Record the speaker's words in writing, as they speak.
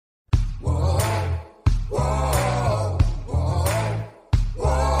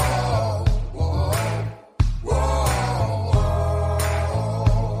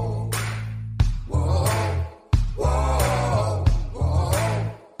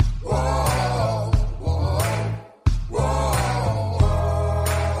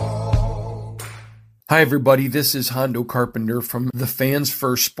Hi, everybody. This is Hondo Carpenter from the Fans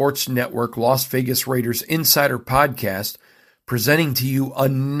First Sports Network Las Vegas Raiders Insider Podcast, presenting to you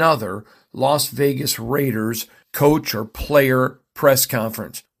another Las Vegas Raiders coach or player press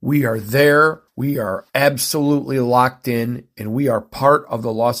conference. We are there. We are absolutely locked in, and we are part of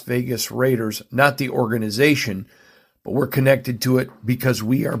the Las Vegas Raiders, not the organization, but we're connected to it because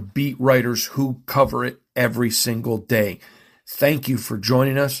we are beat writers who cover it every single day. Thank you for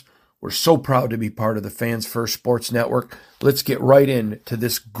joining us. We're so proud to be part of the Fans First Sports Network. Let's get right into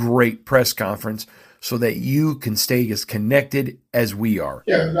this great press conference so that you can stay as connected as we are.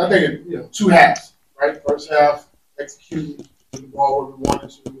 Yeah, I think two halves, right? First half, executing the ball where we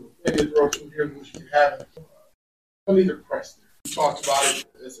wanted to. Maybe throw through here, which we haven't. Don't need to press there. We talked about it.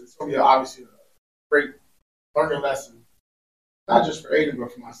 It's going to be obviously a great learning lesson, not just for Aiden,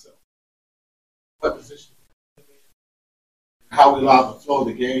 but for myself. What position, how we allow the flow of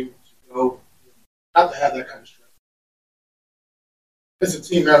the game. Not to have that kind of stress. It's a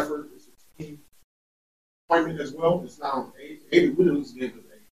team effort. It's a team appointment as well. It's not on Aiden. We didn't lose the game with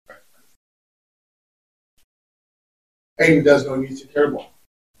Aiden. Right? Aiden does know he needs to carry the ball.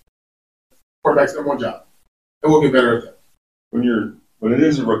 Quarterback's number one job. And we'll get better at that. When it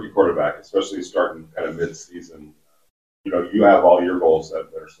is a rookie quarterback, especially starting kind of mid-season, you have all your goals that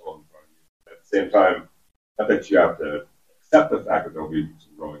are still in front of you. At the same time, I think you have to accept the fact that there'll be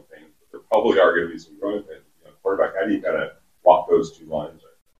some growing pains. There probably are going to be some growing pains. Quarterback, how do you kind of walk those two lines?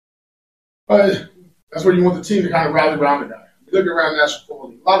 That's where you want the team to kind of rally around the guy. You look around the National Football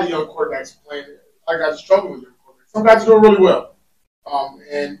League, a lot of young quarterbacks playing. A lot of guys are struggling with young quarterbacks. Some guys are doing really well.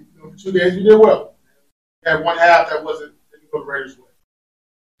 And for 2 days, we did well. We had one half that didn't go the Raiders' way.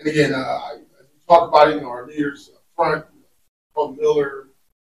 And again, as we talk about it, our leaders up front, Paul Miller,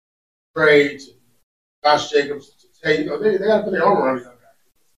 Trades, Josh Jacobs, they got to put their arm around these young guys.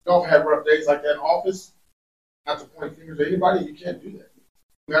 Don't have rough days like that in office. Not to point fingers at anybody. You can't do that.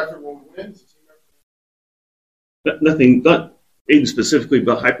 Team effort when we win. It's a team effort. Nothing, not Aiden specifically,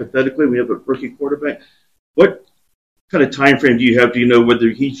 but hypothetically, we have a rookie quarterback. What kind of time frame do you have? Do you know whether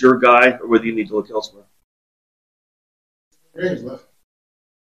he's your guy or whether you need to look elsewhere? Games left.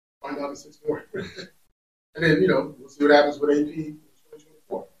 Find out in 6 more. And then, we'll see what happens with AP in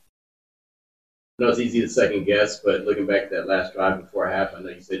 2024. I know it's easy to second guess, but looking back at that last drive before half, I know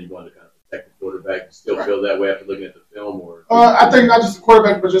you said you wanted to kind of protect the quarterback. You still feel that way after looking at the film? Or I think not just the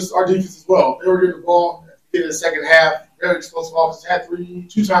quarterback, but just our defense as well. They were getting the ball in the second half. Very explosive offense. Had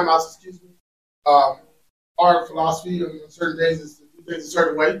two timeouts, Our philosophy on certain days is to do things a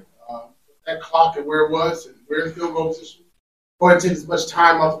certain way. That clock and where it was, and we're in field goal position. Go ahead and take as much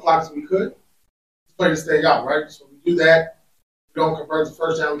time off the clock as we could. Just play to stay out, right? So we do that. We don't convert the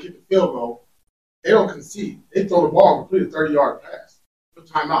first down. We keep the field goal. They don't concede. They throw the ball and complete a 30-yard pass. No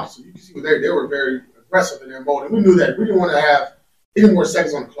timeout. So you can see they were very aggressive in their mode. And we knew that. We didn't want to have any more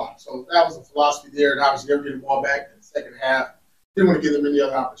seconds on the clock. So that was the philosophy there. And obviously, they were getting the ball back in the second half. Didn't want to give them any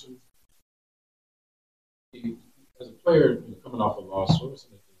other opportunities. As a player coming off a loss, what was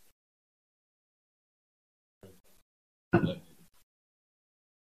some of the things?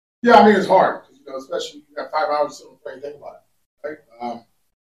 Yeah, I mean, it's hard. Especially you got 5 hours to sit and play and think about it. Right?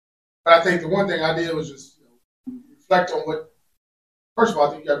 But I think the one thing I did was just reflect on what. First of all,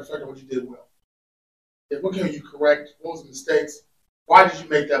 I think you got to reflect on what you did well. What can you correct? What was the mistakes? Why did you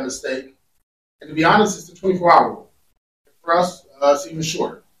make that mistake? And to be honest, it's the 24-hour rule. For us, it's even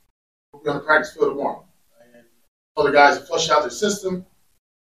shorter. We'll be on the practice field tomorrow. And other guys have flushed out their system.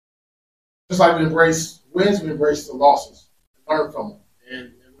 Just like we embrace wins, we embrace the losses and learn from them.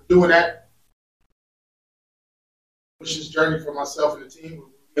 And we're doing that. Push this journey for myself and the team.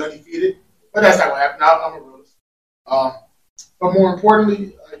 We're undefeated. But that's not what happened. I'm a realist. But more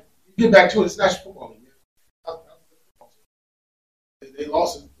importantly, you get back to it, it's National Football League. They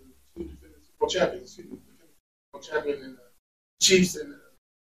lost to the two defending Super Bowl champions. The Super Bowl champion and the Chiefs and the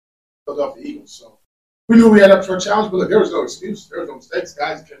Philadelphia Eagles. So we knew we had up to our challenge, but look, there was no excuse. There was no mistakes.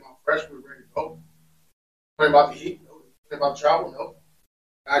 Guys came out fresh. We were ready to go. Playing about the heat. No. Playing about the travel. No.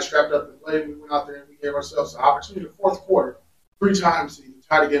 Guys strapped up and played. We went out there and we gave ourselves an opportunity in the fourth quarter 3 times to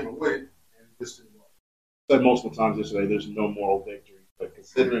tie the game and win it. And this didn't work. Said multiple times yesterday, there's no moral victory. But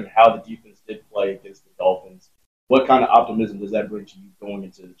considering how the defense did play against the Dolphins, what kind of optimism does that bring to you going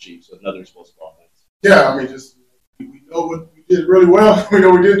into the Chiefs with another explosive offense? Yeah, I mean, just we know what we did really well. We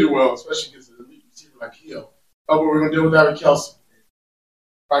know we did do well, especially against an elite receiver like Hill. But we're going to deal with that with Kelsey.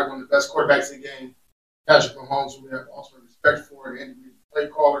 Probably one of the best quarterbacks in the game. Patrick Mahomes, who we have ultimate respect for, and Andy Reid, the play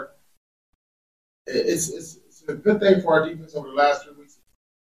caller. It's a good thing for our defense over the last 3 weeks.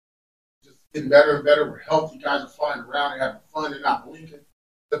 Just getting better and better. We're healthy. Guys are flying around and having fun. They're not blinking.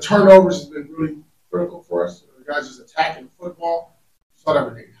 The turnovers has been really critical for us. The guys just attacking the football. You saw that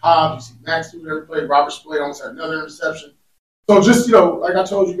with Nate Hobbs. You see Max do it every play. Robert Spillane almost had another interception. So just, like I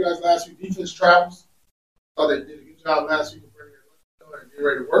told you guys last week, defense travels. Thought they did a good job last week of bringing it and getting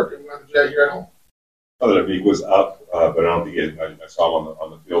ready to work, and we're going to do that here at home. I thought Avik was up, but I don't think I saw him on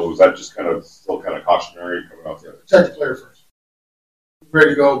the field. Was that just still kind of cautionary coming off the other? Protect the player first.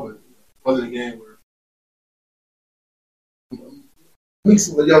 Ready to go, but it wasn't a game where Meeks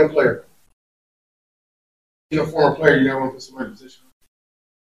is a young player. Being a former player, you never want to put somebody in position.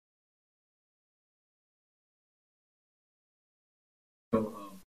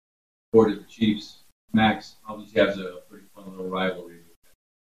 Board of the Chiefs, Max obviously has a pretty fun little rivalry.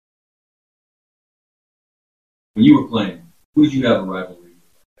 When you were playing, who did you have a rivalry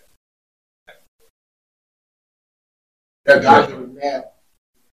with? That guy that was mad.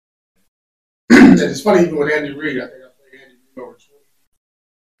 And it's funny, even with Andy Reid, I think I played Andy Reid over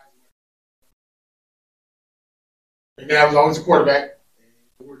 20. And I was always a quarterback. And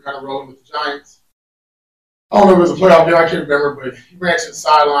we were kind of rolling with the Giants. I don't know if it was a playoff game, I can't remember, but he ran to the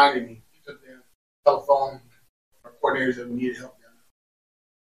sideline and he took the telephone. Our coordinators said we needed help down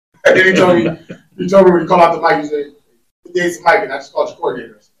there. And then he told me when he called out the mic, he said, "Good day, it's Mike," and I just called your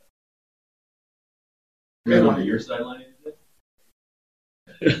coordinator. Ran on your sideline?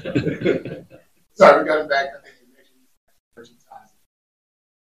 Sorry, we got him back. I think he mentioned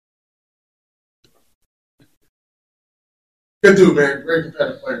good dude, man. Great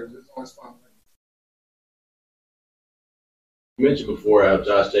competitive players. It's always fun. You mentioned before how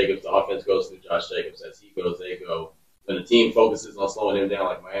Josh Jacobs, the offense goes through Josh Jacobs. As he goes, they go. When the team focuses on slowing him down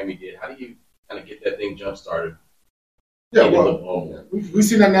like Miami did, how do you kind of get that thing jump-started? Yeah, well, we've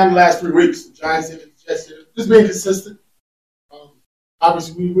seen that now in the last 3 weeks. The Giants did it, the Jets did it. Just being consistent.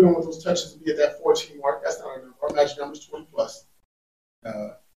 Obviously, we don't want those touches to be at that 14 mark. That's not our number. Our match number is 20+. We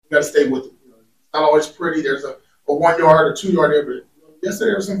got to stay with it. It's not always pretty. There's a 1 yard or 2 yard there, but yesterday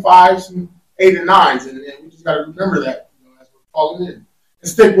there were some 5s, some 8 and 9s, and we just got to remember that as we're calling in and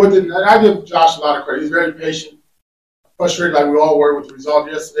stick with it. And I give Josh a lot of credit. He's very patient, frustrated like we all were with the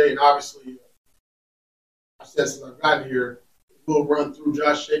result yesterday, and obviously, I said since I've gotten here, we'll run through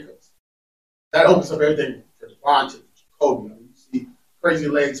Josh Jacobs. That opens up everything for Devontae, for Jacoby. You see crazy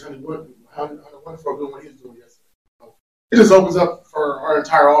legs, Hunter Winfrey doing what he was doing yesterday. So it just opens up for our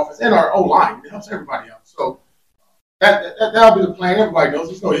entire offense and our O-line. It helps everybody out. So that'll be the plan. Everybody knows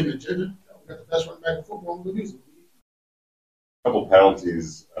there's no hidden agenda. We got the best running back in football. We're going to use it. A couple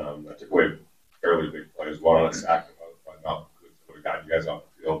penalties that took away fairly big plays. One on a sack that would have gotten you guys off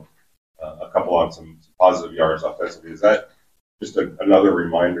the field. A couple on some positive yards offensively. Is that just another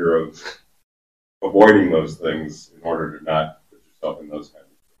reminder of avoiding those things in order to not put yourself in those kinds of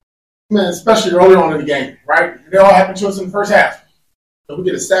things? Man, especially early on in the game, right? They all happened to us in the first half. So we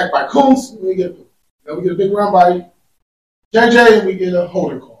get a sack by Kuntz, and we get a big run by JJ, and we get a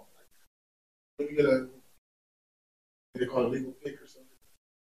holding call. We get they call it a legal pick or something.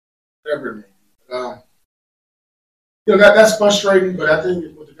 Whatever it may be. That's frustrating, but I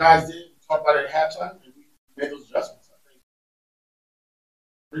think what the guys did, we talked about it at halftime, and we made those adjustments. I think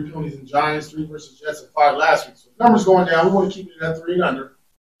 3 penalties in Giants, 3 versus Jets, and 5 last week. So the numbers going down. We want to keep it at 3 and under.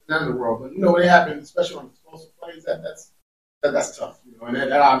 None in the world, but it happened, especially on explosive plays. That's tough, and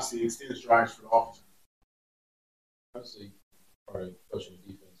that obviously extends drives for the offense. Obviously, all right, coaching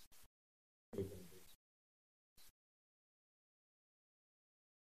defense.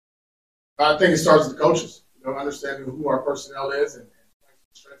 I think it starts with the coaches, understanding who our personnel is and the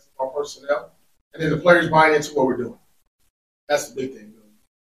strengths of our personnel, and then the players buying into what we're doing. That's the big thing.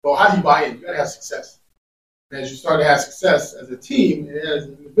 Well, how do you buy in? You got to have success. And as you start to have success as a team and as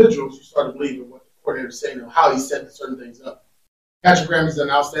individuals, you start to believe in what the coordinator is saying and how he's setting certain things up. Patrick Graham has done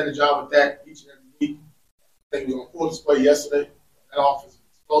an outstanding job with that each and every week. I think he was on full display yesterday. That offense was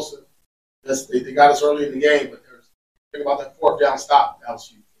explosive. Yes, they got us early in the game, but think about that 4th down stop. That was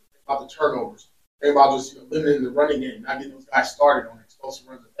huge. Think about the turnovers. Think about just limiting the running game, not getting those guys started on the explosive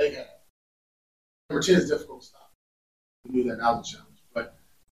runs that they had. Number 10 is difficult to stop. We knew that now was a challenge. But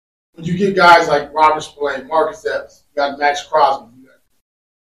when you get guys like Robert Spillane, Marcus Epps, you got Max Crosby, you got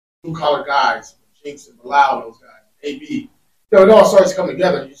blue-collar guys, Jinx and Bilal, those guys, AB. It all starts to come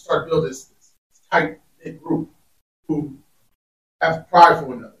together. You start to build this tight-knit group who have pride for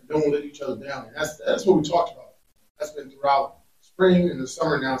one another and don't let each other down. And that's what we talked about. That's been throughout spring and the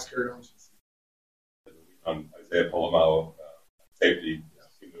summer. Now it's carried on to the season. On Isaiah Polamalu, safety,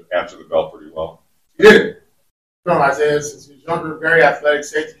 seemed to answer the bell pretty well. He did. Isaiah, since he was younger, very athletic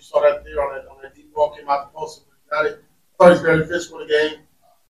safety. You saw that there on that deep ball, came out the post and got it. Thought he's very physical in the game.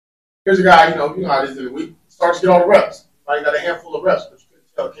 Here's a guy, you know how it is in the week. Starts to get all the reps. He got a handful of reps, but you couldn't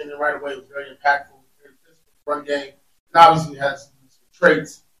tell. Came in right away. Was very impactful. run game, and obviously has some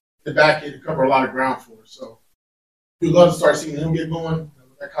traits in the back end to cover a lot of ground for us. So we'd love to start seeing him get going.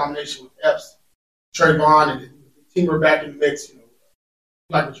 That combination with Epps, Trayvon, and the team are back in the mix.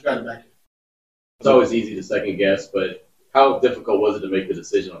 Like what you got in the back end. It's always easy to second guess, but how difficult was it to make the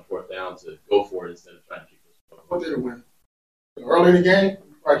decision on fourth down to go for it instead of trying to keep this? What did it win? Early in the game,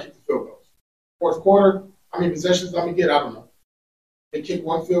 we probably keep the field goals. Fourth quarter, how many possessions let me get? I don't know. They kick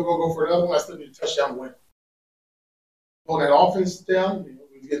one field goal, go for another one. I still need a touchdown win. Pull that offense down,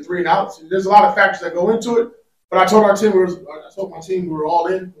 we get 3 and outs. There's a lot of factors that go into it. But I told our team, I told my team we were all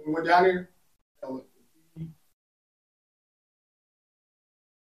in when we went down here. We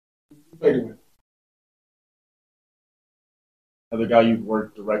played to win. Another guy you've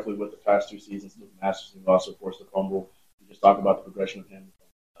worked directly with the past 2 seasons, Luke Masterson, who also forced the fumble. You just talked about the progression of him,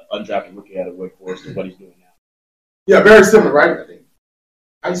 undrafted rookie out of Wake Forest, and what he's doing now. Yeah, very similar, right? I think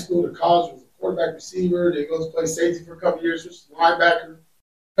high school to college was a quarterback receiver. Then goes to play safety for a couple of years, just linebacker.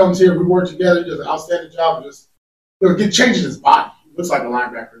 Comes here, we work together. He does an outstanding job of just get changing his body. He looks like a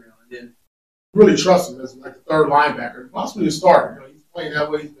linebacker now, and then really trust him as like the third linebacker, possibly a starter. He's playing that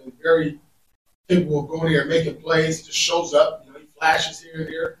way. He's been very capable of going here and making plays. He just shows up. He flashes here and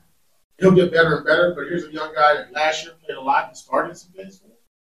there. He'll get better and better. But here's a young guy that last year played a lot and started some games for him.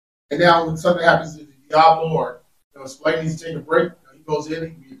 And now when something happens to Diablo or Slay needs to take a break, he goes in. He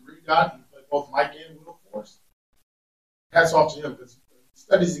can be a great guy. He can play both Mike and Will for us. Hats off to him because he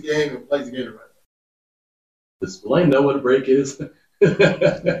studies the game and plays the game the right way. Does Blaine know what a break is? No,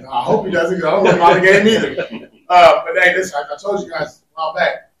 I hope he doesn't, because I don't want him out of the game either. But hey, listen, I told you guys a while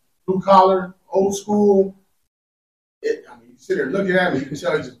back, blue collar, old school. You sit there looking at him, you can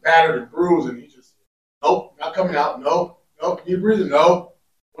tell he's just battered and bruised, and he's just, nope, not coming out, nope, can you breathe? No.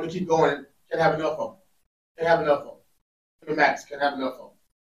 Want to keep going, can't have enough of them. Him Max, can't have enough of them.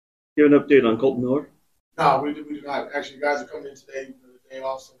 You have an update on Colton Miller? No, we do not. Actually, guys are coming in today, the day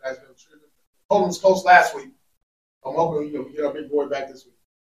off, some guys are going to treatment. Colton was close last week. I'm hoping we get our big boy back this week.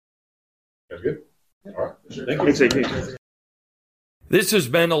 That's good. All right. Sure. Thank you. This has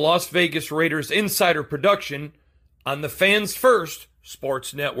been a Las Vegas Raiders Insider production on the Fans First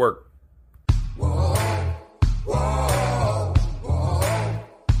Sports Network. Whoa, whoa.